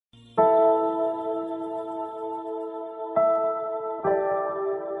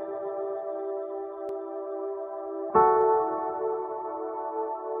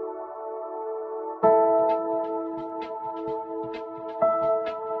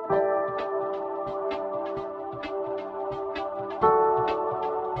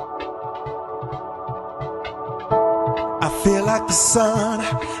like the sun,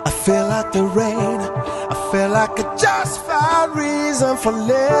 I feel like the rain, I feel like I just found reason for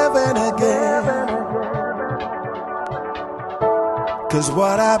living again. Cause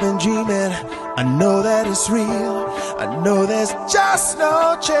what I've been dreaming, I know that it's real. I know there's just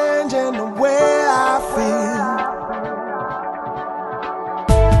no change in the way I feel.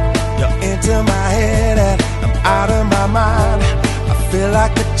 You're into my head and I'm out of my mind. I feel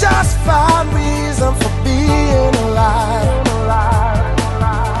like I just found reason for being alive.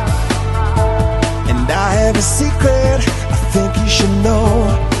 And I have a secret I think you should know.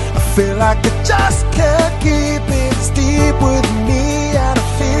 I feel like I just can't keep it. It's deep with me and I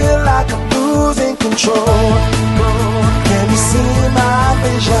feel like I'm losing control. Can you see my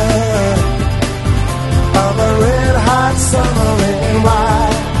vision of a red hot summer in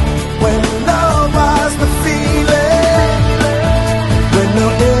white? When love was the feeling, with no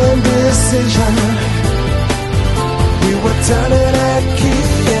indecision, we were turning a key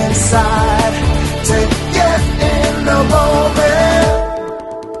inside to get in the moment.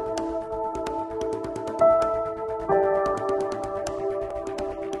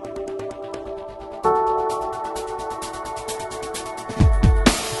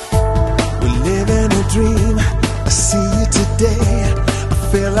 We live in a dream, I see you today. I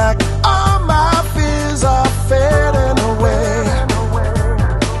feel like all my fears are fading away.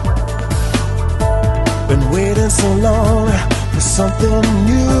 Been waiting so long for something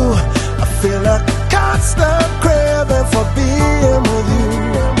new. I feel a constant craving for being with you.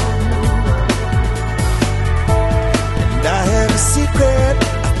 And I have a secret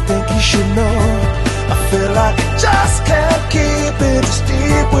I think you should know. I feel like I just can't keep it. It's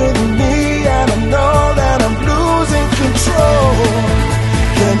deep with me and I know that I'm losing control.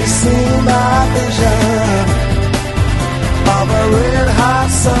 Can you see my vision of a red hot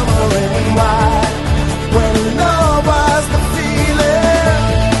summer in white? When love was the feeling,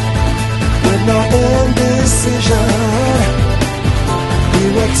 with no indecision, we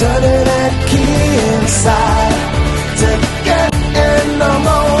were turning that key inside to get in the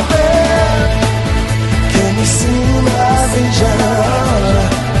moment. Can you see my vision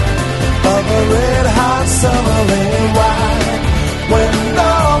of a red hot summer in white? When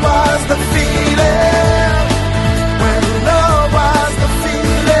love was the feeling, when love was the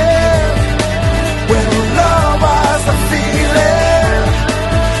feeling, when love was the feeling,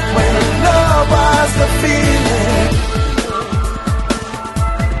 when love was the feeling.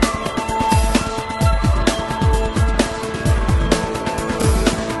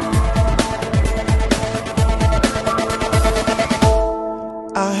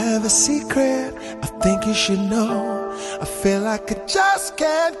 I have a secret I think you should know. I feel like I just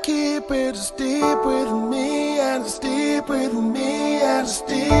can't keep it. It's deep with me and it's deep with me and it's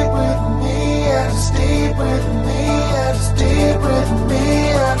deep with me and it's deep with me and it's deep with me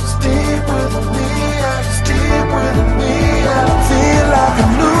and it's deep with me and it's deep with me and I feel like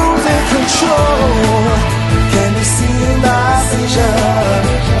I'm